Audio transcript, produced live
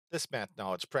This math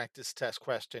knowledge practice test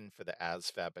question for the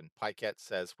ASVAB and PiCAT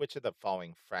says which of the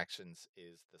following fractions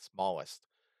is the smallest?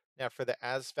 Now, for the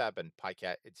ASVAB and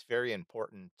PiCAT, it's very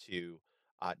important to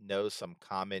know some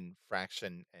common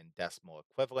fraction and decimal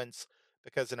equivalents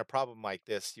because in a problem like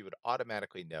this, you would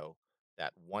automatically know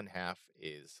that 1/2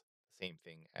 is the same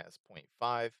thing as zero point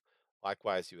 0.5.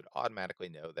 Likewise, you would automatically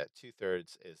know that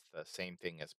 2/3 is the same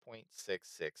thing as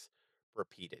 0.66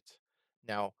 repeated.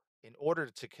 Now, in order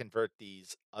to convert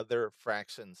these other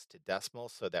fractions to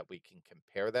decimals so that we can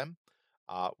compare them,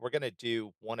 we're going to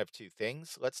do one of two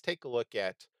things. Let's take a look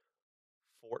at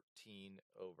 14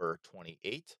 over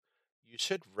 28. You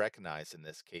should recognize in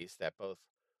this case that both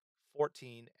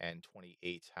 14 and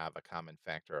 28 have a common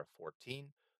factor of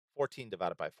 14. 14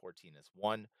 divided by 14 is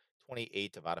 1.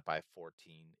 28 divided by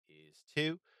 14 is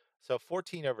 2. So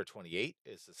 14 over 28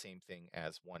 is the same thing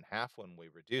as 1/2 when we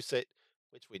reduce it,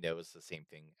 which we know is the same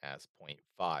thing as zero point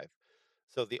 0.5.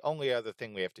 So the only other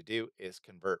thing we have to do is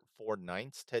convert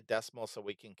 4/9 to decimal so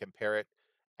we can compare it.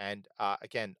 And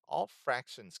again, all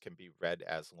fractions can be read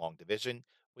as long division.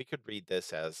 We could read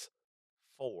this as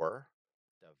 4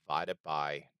 divided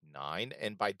by 9.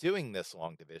 And by doing this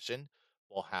long division,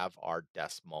 we'll have our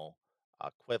decimal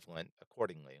equivalent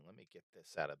accordingly. Let me get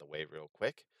this out of the way real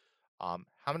quick. How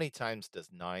many times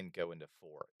does 9 go into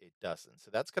 4? It doesn't.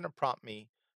 So that's going to prompt me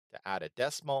to add a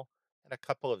decimal and a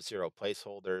couple of zero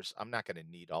placeholders. I'm not going to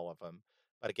need all of them.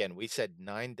 But again, we said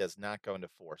 9 does not go into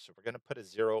 4. So we're going to put a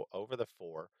 0 over the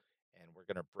 4 and we're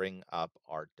going to bring up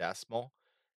our decimal.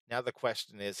 Now the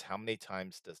question is, how many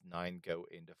times does 9 go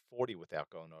into 40 without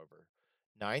going over?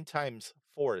 9 times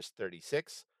 4 is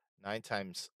 36. 9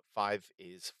 times 5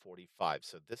 is 45.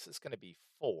 So this is going to be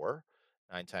 4.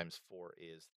 9 times 4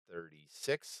 is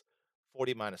 36.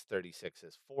 40 minus 36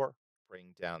 is 4.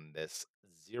 Bring down this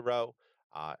 0.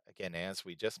 Again, as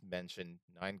we just mentioned,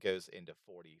 9 goes into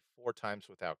 40 4 times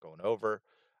without going over.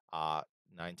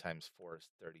 9 times 4 is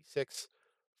 36.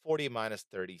 40 minus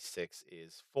 36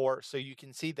 is 4. So you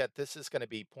can see that this is going to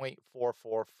be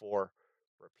 0.444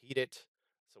 repeated.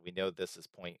 So we know this is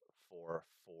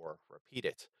 0.44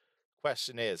 repeated.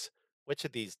 Question is, which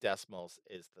of these decimals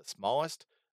is the smallest?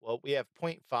 Well, we have zero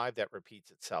point 0.5 that repeats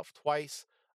itself twice.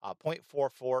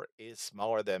 0.44 is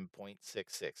smaller than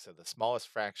 0.66. So the smallest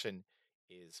fraction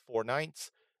is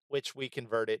 4/9, which we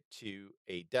convert it to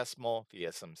a decimal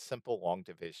via some simple long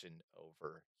division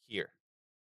over here.